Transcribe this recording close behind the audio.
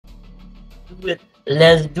do it.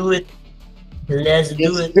 Let's do it. Let's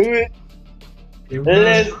do it.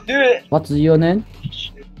 Let's do it. What's your name?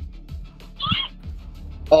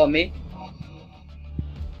 Oh, me?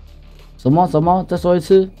 什么什么？再说一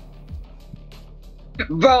次。 Bro,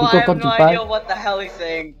 You I go have no Compilation. idea what the hell he's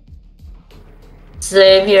saying.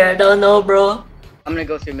 Same here. I don't know, bro. I'm gonna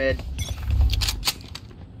go through mid.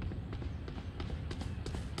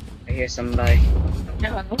 I hear somebody.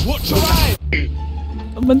 What's right?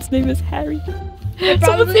 Someone's name is Harry.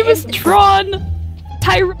 Someone's name is Tron.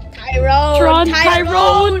 Tyrone. Tyrone.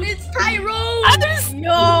 Tyrone. It's Tyrone. Others.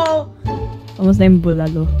 No. Someone's name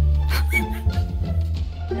Bulalo.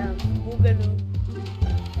 Yeah, Boogaloo.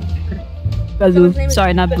 Bugalu. Someone's name is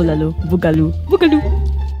Sorry, not Bulalo. Bugalu. Bugalu.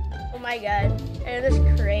 Oh my god. And this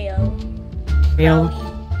Creo. Real.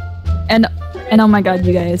 And oh my god,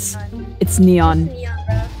 you guys, it's Neon. Neon,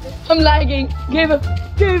 bro. I'm lagging. Give up.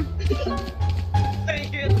 Give.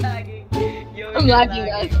 You're lagging. Yo, I'm you're lagging,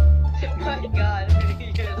 guys. Oh my god,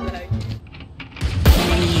 you're lagging.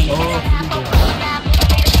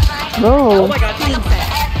 Bro. Oh my god,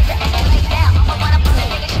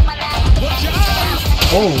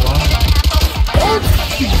 Oh wow.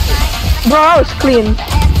 Bro, it's clean.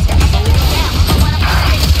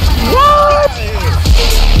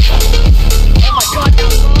 Oh my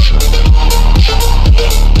god,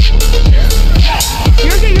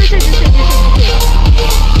 You're good, you're good, you're good, you're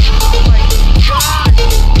good.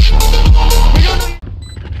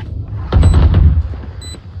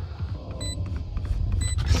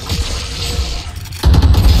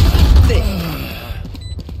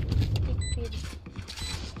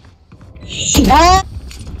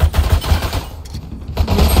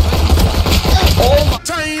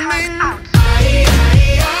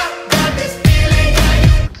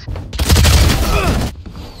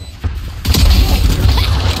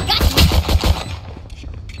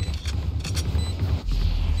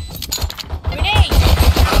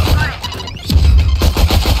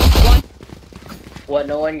 What,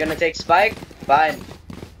 no one gonna take Spike? Fine.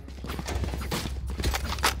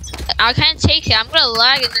 I can't take it. I'm gonna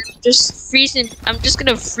lag and then just freeze in. I'm just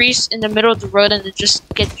gonna freeze in the middle of the road and then just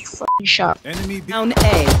get fucking shot. Enemy Down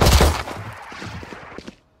A.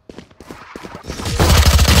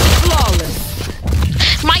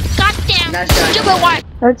 Flawless. My goddamn Nice try. stupid wife.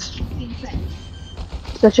 That's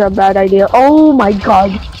such a bad idea. Oh my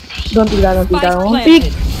god. Don't do that, don't do that. Spike Don't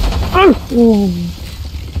peek. planted. Ooh.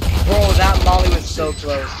 Bro, that molly was so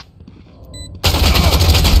close.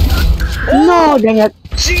 No, dang it.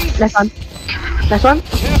 Jesus! Next one. Next one.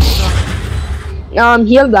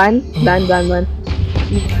 Heal blind. Blind. Last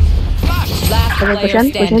Okay, player push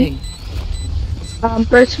in. standing.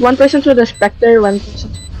 One person to the Spectre, one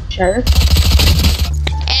person to the Sheriff.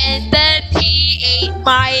 And then he ate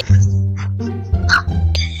my.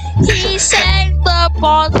 He sank the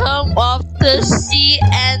bottom of the sea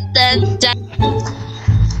and then died.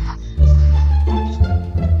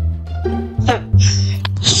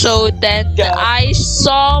 So then I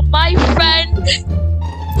saw my friend,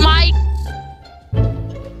 my.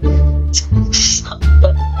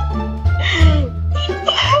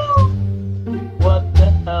 What the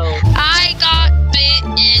hell? I got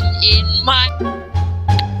bitten in my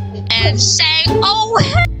and sang, oh.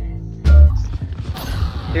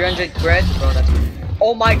 300 bread? Bro, that's...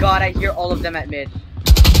 Oh my god, I hear all of them at mid.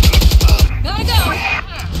 Gotta go.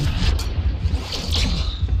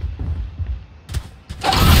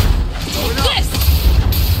 This.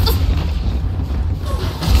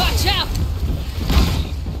 Watch out.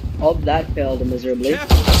 Oh, that failed miserably.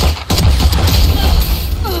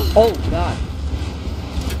 Oh god.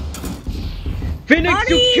 Phoenix,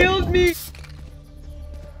 you killed me!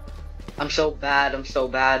 I'm so bad, I'm so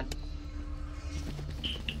bad.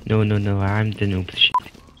 No, I'm the noob. No, I'm the noob.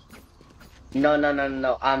 No,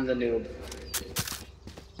 I'm the noob.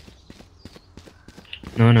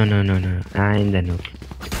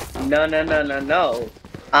 No,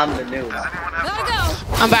 I'm the noob. Gotta go.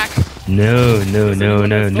 I'm back. No,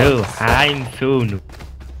 I'm so noob.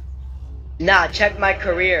 Nah, check my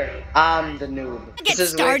career. I'm the noob. Get This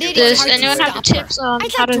is way started. too Does hard to anyone have stop tips on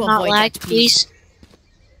I'd how like to to not avoid lag, that, please?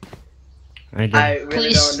 I don't. I really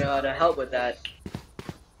Please. don't know how to help with that.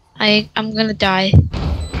 I'm gonna die.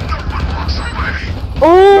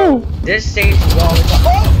 Oh! This stage wall is.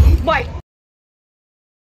 Oh my